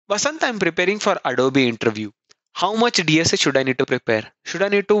Vasanth, I'm preparing for Adobe interview. How much DSA should I need to prepare? Should I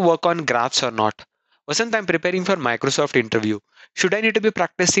need to work on graphs or not? Vasanth, I'm preparing for Microsoft interview. Should I need to be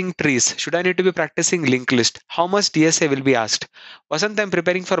practicing trees? Should I need to be practicing linked list? How much DSA will be asked? Vasanth, I'm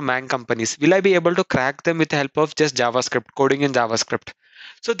preparing for Mang companies. Will I be able to crack them with the help of just JavaScript, coding in JavaScript?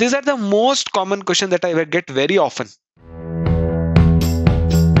 So these are the most common questions that I will get very often.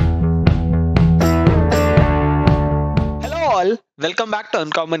 Hello all, welcome back to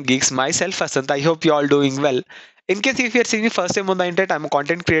Uncommon Geeks. Myself Vasanth. I hope you all doing well. In case if you're seeing me first time on the internet, I'm a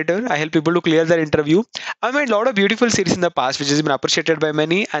content creator. I help people to clear their interview. I made a lot of beautiful series in the past, which has been appreciated by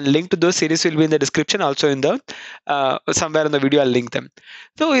many, and link to those series will be in the description, also in the somewhere in the video. I'll link them.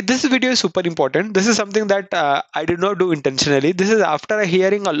 So this video is super important. This is something that I did not do intentionally. This is after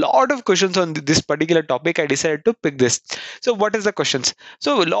hearing a lot of questions on this particular topic. I decided to pick this. So what is the questions?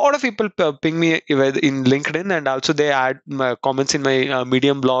 So a lot of people ping me in LinkedIn, and also they add comments in my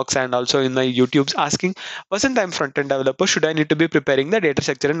Medium blogs and also in my YouTube's asking, wasn't I'm front-end developer, should I need to be preparing the data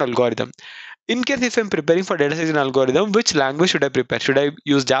structure and algorithm? In case if I'm preparing for data structure and algorithm, which language should I prepare? Should I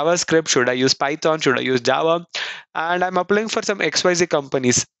use JavaScript? Should I use Python? Should I use Java? And I'm applying for some XYZ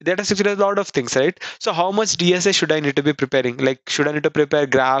companies. Data structure is a lot of things, right? So how much DSA should I need to be preparing? Like, should I need to prepare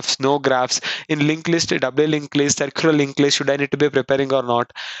graphs, no graphs, in linked list, double linked list, circular linked list, should I need to be preparing or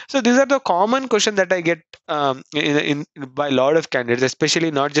not? So these are the common questions that I get in by a lot of candidates, especially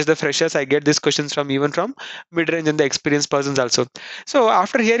not just the freshers. I get these questions from even from mid-range and the experienced persons also. So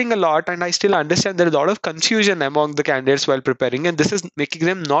after hearing a lot, and I still understand there is a lot of confusion among the candidates while preparing, and this is making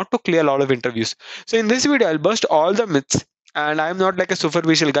them not to clear a lot of interviews. So in this video, I'll bust all the myths. And I'm not like a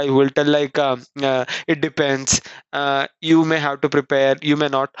superficial guy who will tell like it depends. You may have to prepare, you may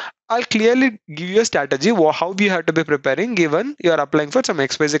not. I'll clearly give you a strategy how you have to be preparing given you are applying for some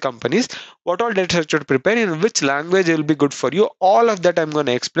XYZ companies. What all data structure to prepare, in which language will be good for you. All of that I'm going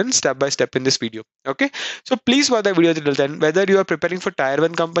to explain step by step in this video. Okay. So please watch the video till then. Whether you are preparing for tier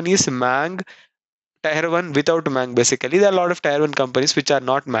 1 companies, Mang, tier 1 without Mang, basically there are a lot of tier 1 companies which are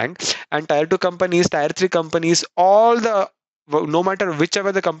not Mang, and tier 2 companies, tier 3 companies, all the no matter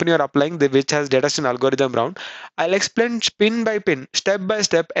whichever the company you're applying, which has data structure and algorithm round, I'll explain pin by pin, step by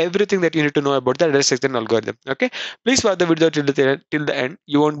step, everything that you need to know about the data structure and algorithm. Okay, please watch the video till the end.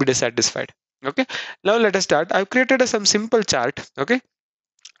 You won't be dissatisfied. Okay, now let us start. I've created some simple chart. Okay,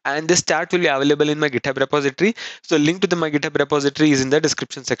 and this chart will be available in my GitHub repository. So link to my GitHub repository is in the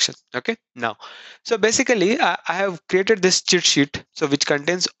description section. Okay, now, so basically I have created this cheat sheet, so which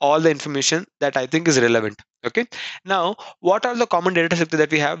contains all the information that I think is relevant. Okay, now what are the common data structure that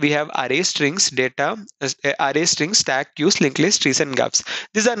we have? We have array strings, data, array strings, stack, queues, linked list, trees, and graphs.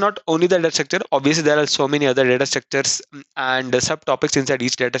 These are not only the data structure. Obviously, there are so many other data structures and subtopics inside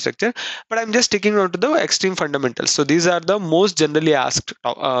each data structure, but I'm just sticking on to the extreme fundamentals. So these are the most generally asked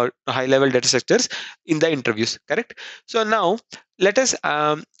high level data structures in the interviews, correct? So now let us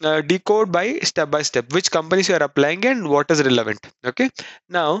decode by step which companies you are applying and what is relevant. Okay,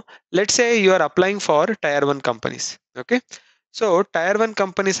 now let's say you are applying for tier 1 companies. Okay, so tier 1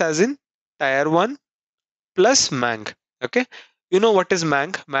 companies as in tier 1 plus Mang. Okay, you know what is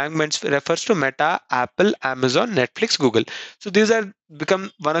Mang? Mang refers to Meta, Apple, Amazon, Netflix, Google. So these are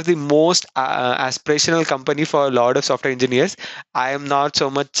become one of the most aspirational company for a lot of software engineers. I am not so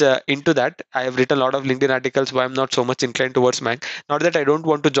much into that. I have written a lot of LinkedIn articles why I'm not so much inclined towards Mang. Not that I don't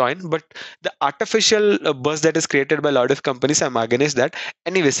want to join, but the artificial buzz that is created by a lot of companies, I'm against that.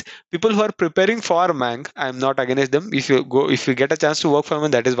 Anyways, people who are preparing for Mang, I'm not against them. If you get a chance to work for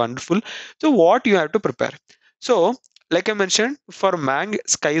them, that is wonderful. So what you have to prepare? So like I mentioned, for Mang,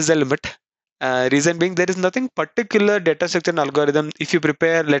 sky is the limit. Reason being, there is nothing particular data structure and algorithm. If you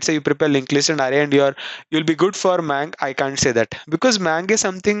prepare, let's say you prepare linked list and array, and you'll be good for Mang. I can't say that, because Mang is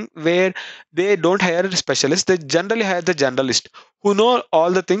something where they don't hire specialists. They generally hire the generalist who know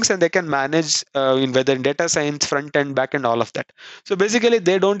all the things, and they can manage in whether in data science, front end, back end, all of that. So basically,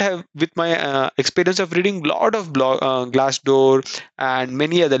 they don't have, with my experience of reading lot of Glassdoor and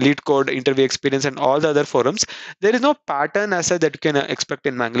many other lead code interview experience and all the other forums, there is no pattern as such that you can expect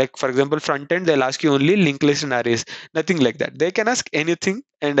in Mang. Like for example, front end, they'll ask you only linked list and arrays, nothing like that. They can ask anything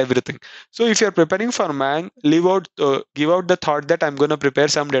and everything. So if you're preparing for Mang, give out the thought that I'm going to prepare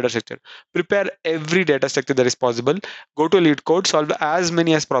some data structure. Prepare every data structure that is possible. Go to lead code, solve as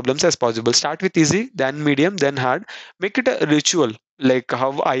many as problems as possible. Start with easy, then medium, then hard. Make it a ritual, like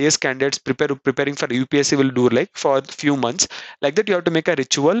how IS candidates preparing for UPSC will do, like for few months. Like that, you have to make a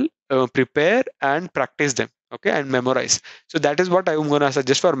ritual, prepare and practice them. Okay, and memorize. So that is what I'm going to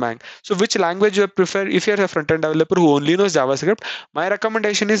suggest for Mang. So which language you prefer? If you're a front-end developer who only knows JavaScript, my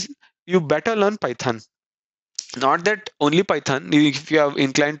recommendation is you better learn Python. Not that only Python. If you are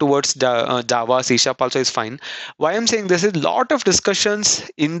inclined towards Java, C Sharp also is fine. Why I'm saying this is lot of discussions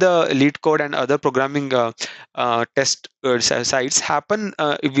in the lead code and other programming test sites happen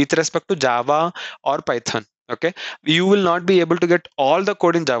with respect to Java or Python. Okay, you will not be able to get all the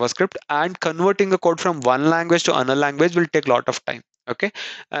code in JavaScript, and converting the code from one language to another language will take a lot of time. Okay,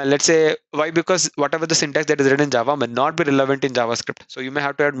 let's say why, because whatever the syntax that is written in Java may not be relevant in JavaScript, so you may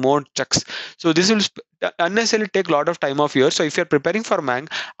have to add more checks. So this will unnecessarily take a lot of time of yours. So if you're preparing for Mang,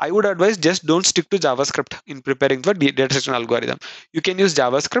 I would advise just don't stick to JavaScript in preparing for data structure algorithm. You can use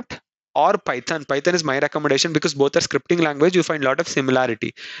JavaScript or Python. Python is my recommendation because both are scripting language. You find a lot of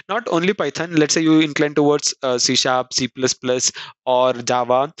similarity. Not only Python. Let's say you incline towards C Sharp, C++, or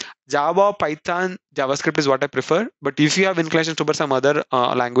Java. Java, Python, JavaScript is what I prefer. But if you have inclination towards some other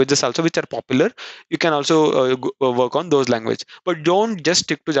languages also which are popular, you can also work on those language. But don't just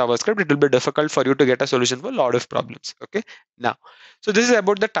stick to JavaScript. It will be difficult for you to get a solution for a lot of problems. Okay. Now, so this is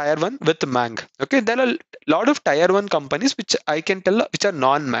about the tier one with Mang. Okay. There are a lot of tier one companies which I can tell which are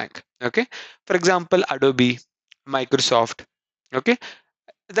non-Mang. Okay. For example, Adobe, Microsoft. Okay.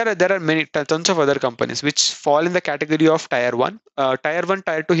 There are many tons of other companies which fall in the category of tier one. Tier one,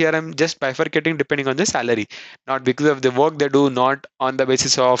 tier two. Here I'm just bifurcating depending on the salary, not because of the work they do, not on the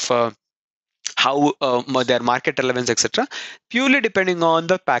basis of how their market relevance, etc. Purely depending on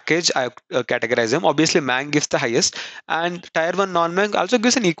the package I categorize them. Obviously Mang gives the highest, and tier 1 non-Mang also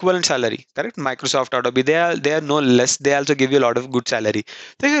gives an equivalent salary. Correct? Microsoft, Adobe, they are no less, they also give you a lot of good salary.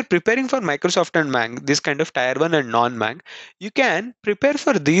 So if you're preparing for Microsoft and Mang, this kind of tier 1 and non-Mang, you can prepare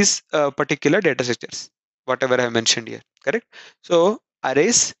for these particular data structures, whatever I mentioned here. Correct? So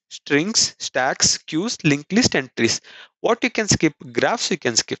arrays, strings, stacks, queues, linked list, and trees. What you can skip? Graphs you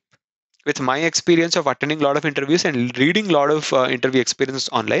can skip. With my experience of attending a lot of interviews and reading a lot of interview experiences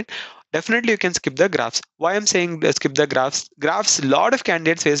online, definitely you can skip the graphs. Why I'm saying skip the graphs, a lot of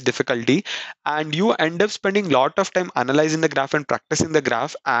candidates face difficulty, and you end up spending a lot of time analyzing the graph and practicing the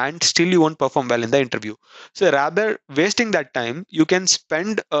graph, and still you won't perform well in the interview. So rather wasting that time, you can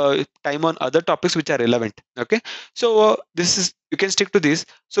spend time on other topics which are relevant. Okay, so this is, you can stick to this.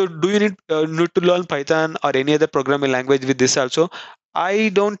 So do you need to learn Python or any other programming language with this also? I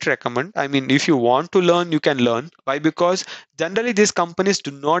don't recommend. I mean, if you want to learn, you can learn. Why? Because generally these companies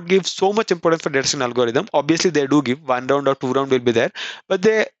do not give so much importance for detection algorithm. Obviously, they do give one round or two round will be there, but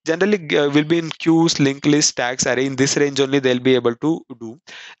they generally will be in queues, linked list, tags, array. In this range only they'll be able to do.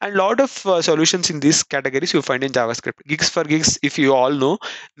 And lot of solutions in these categories you find in JavaScript. Geeks for Geeks, if you all know,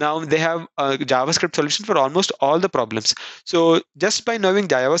 now they have a JavaScript solution for almost all the problems. So just by knowing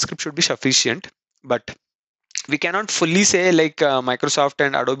JavaScript should be sufficient. But we cannot fully say like Microsoft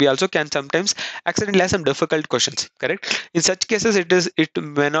and Adobe also can sometimes accidentally have some difficult questions. Correct? In such cases, it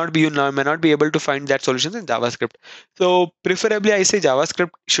may not be, you know, may not be able to find that solutions in JavaScript. So preferably I say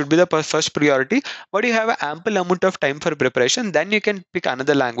JavaScript should be the first priority, but you have an ample amount of time for preparation, then you can pick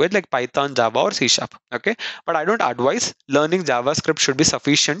another language like Python, Java, or C Sharp. Okay, but I don't advise. Learning JavaScript should be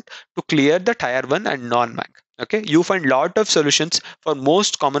sufficient to clear the tier 1 and non-Mac. Okay, you find lot of solutions for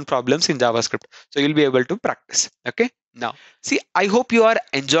most common problems in JavaScript, so you'll be able to practice. Okay, now see, I hope you are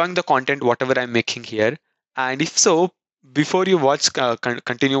enjoying the content whatever I'm making here, and if so, before you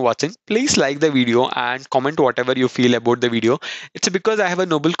continue watching, please like the video and comment whatever you feel about the video. It's because I have a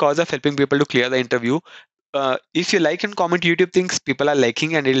noble cause of helping people to clear the interview. If you like and comment YouTube things, people are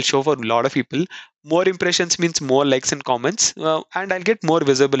liking, and it'll show for a lot of people. More impressions means more likes and comments, and I'll get more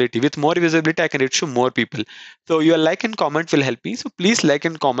visibility. With more visibility, I can reach to more people. So your like and comment will help me. So please like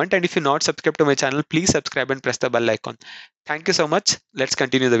and comment, and if you're not subscribed to my channel, please subscribe and press the bell icon. Thank you so much. Let's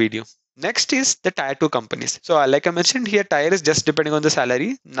continue the video. Next is the tier 2 companies. So like I mentioned here, tier is just depending on the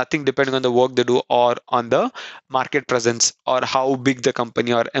salary, nothing depending on the work they do or on the market presence or how big the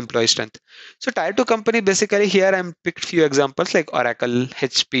company or employee strength. So tier 2 company, basically here I'm picked few examples like Oracle,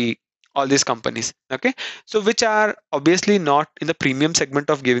 HP, all these companies. Okay, so which are obviously not in the premium segment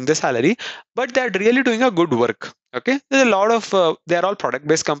of giving the salary, but they're really doing a good work. Okay, there's a lot of they're all product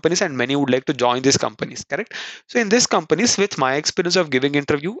based companies, and many would like to join these companies. Correct? So in these companies, with my experience of giving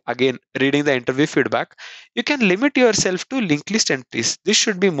interview, again reading the interview feedback, you can limit yourself to linked list entries. This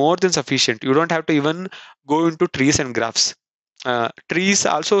should be more than sufficient. You don't have to even go into trees and graphs. Trees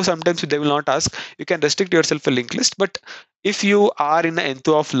also sometimes they will not ask. You can restrict yourself a linked list, but if you are in the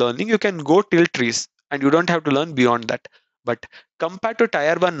enthu of learning, you can go till trees and you don't have to learn beyond that. But compared to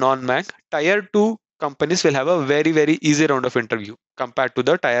tier 1 non-Mac, tier 2 companies will have a very easy round of interview compared to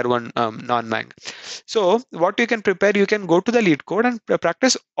the tier 1 non-Mac. So what you can prepare, you can go to the lead code and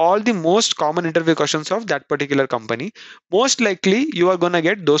practice all the most common interview questions of that particular company. Most likely you are going to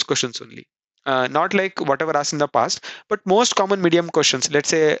get those questions only. not like whatever asked in the past, but most common medium questions. Let's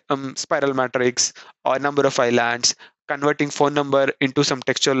say spiral matrix or number of islands, converting phone number into some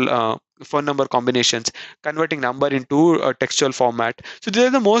textual phone number combinations, converting number into a textual format. So these are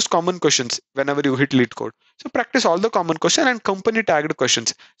the most common questions whenever you hit lead code. So practice all the common question and company tagged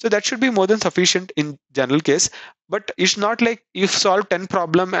questions. So that should be more than sufficient in general case. But it's not like you solve 10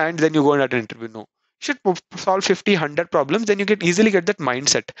 problem and then you go and at an interview. No. You should solve 50, 100 problems, then you get easily get that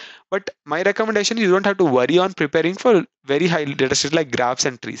mindset. But my recommendation is you don't have to worry on preparing for very high data sets like graphs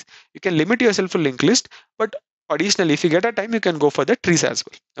and trees. You can limit yourself to linked list, but additionally, if you get a time, you can go for the trees as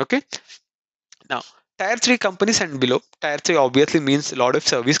well. Okay. Now, tier 3 companies and below. Tier 3 obviously means a lot of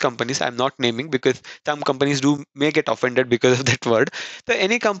service companies. I'm not naming because some companies do may get offended because of that word. So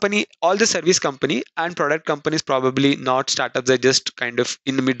any company, all the service company and product companies, probably not startups, they're just kind of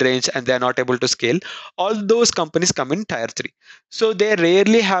in the mid range and they're not able to scale. All those companies come in tier 3. So they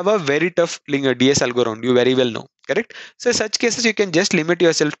rarely have a very tough DS algorithm. You very well know. Correct. So in such cases, you can just limit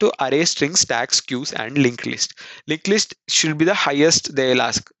yourself to array, strings, tags, queues, and linked list. Linked list should be the highest they'll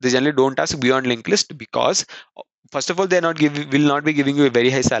ask. They generally don't ask beyond linked list because first of all they're not give will not be giving you a very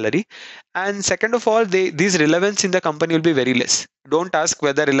high salary, and second of all these relevance in the company will be very less. Don't ask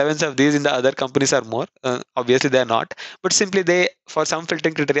whether relevance of these in the other companies are more. Obviously they're not, but simply they for some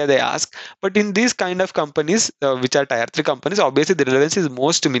filtering criteria they ask. But in these kind of companies which are tier 3 companies, obviously the relevance is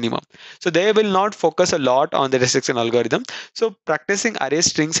most minimum, so they will not focus a lot on the restriction algorithm. So practicing array,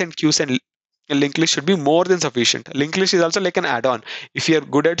 strings, and queues and a linked list should be more than sufficient. Linked list is also like an add-on. If you're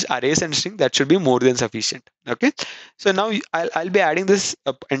good at arrays and string, that should be more than sufficient. Okay. So now I'll be adding this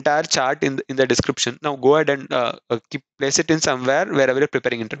entire chart in the description. Now go ahead and keep place it in somewhere wherever you're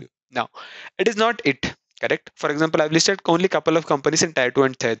preparing interview. Now, it is not it. Correct. For example, I've listed only couple of companies in tier 2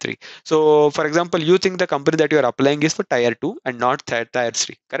 and tier 3. So for example, you think the company that you're applying is for tier 2 and not tier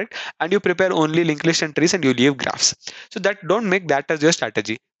 3. Correct. And you prepare only linked list and trees and you leave graphs. So that don't make that as your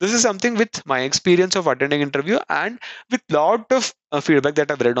strategy. This is something with my experience of attending interview and with lot of feedback that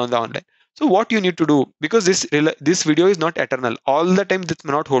I've read on the online. So what you need to do, because this video is not eternal, all the time this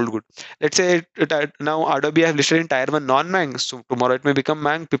may not hold good. Let's say now Adobe I have listed in tier 1 non-mang, so tomorrow it may become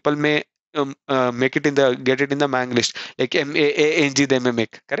mang. People may make it in the get it in the mang list, like mang they may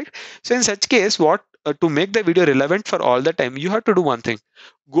make. Correct. So in such case, what to make the video relevant for all the time, you have to do one thing.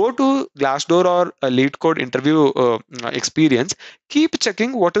 Go to Glassdoor or a lead code interview experience. Keep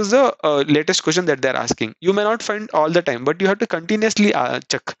checking what is the latest question that they're asking. You may not find all the time, but you have to continuously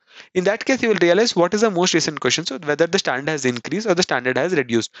check. In that case, you will realize what is the most recent question, so whether the standard has increased or the standard has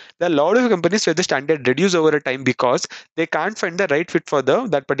reduced. There are a lot of companies where the standard reduce over a time because they can't find the right fit for the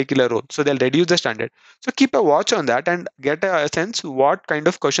that particular role, so they'll reduce the standard. So keep a watch on that and get a sense what kind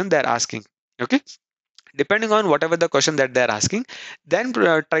of question they're asking. Okay. Depending on whatever the question that they're asking, then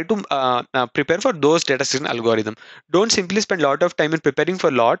try to prepare for those data science algorithm. Don't simply spend a lot of time in preparing for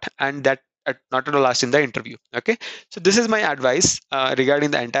lot and that not at all last in the interview. Okay. So this is my advice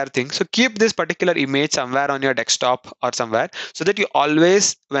regarding the entire thing. So keep this particular image somewhere on your desktop or somewhere, so that you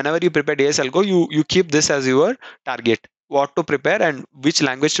always whenever you prepare ds algo, you keep this as your target, what to prepare and which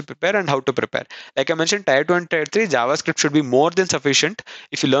language to prepare and how to prepare. Like I mentioned, tier 2 and tier 3 javascript should be more than sufficient.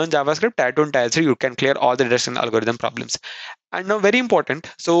 If you learn JavaScript, tier 2 and tier 3, you can clear all the detection algorithm problems. And now very important.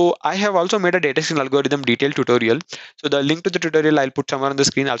 So I have also made a detection algorithm detailed tutorial. So the link to the tutorial I'll put somewhere on the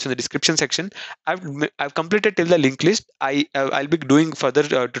screen, also in the description section. I've completed till the link list. I'll be doing further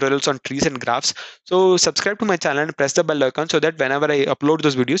tutorials on trees and graphs. So subscribe to my channel and press the bell icon so that whenever I upload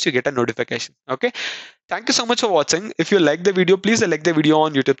those videos, you get a notification. Okay. Thank you so much for watching. If you like the video, please like the video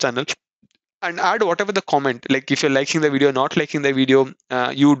on YouTube channel and add whatever the comment, like if you're liking the video, not liking the video,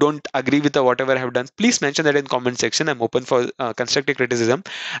 you don't agree with the whatever I have done, please mention that in comment section. I'm open for constructive criticism.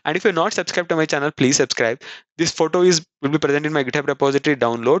 And if you're not subscribed to my channel, please subscribe. This photo is will be present in my GitHub repository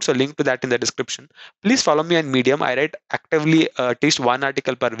download, so link to that in the description. Please follow me on Medium. I write actively at least one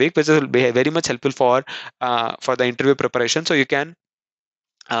article per week, which will be very much helpful for the interview preparation. So you can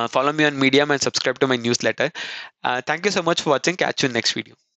follow me on Medium and subscribe to my newsletter. Thank you so much for watching. Catch you in next video.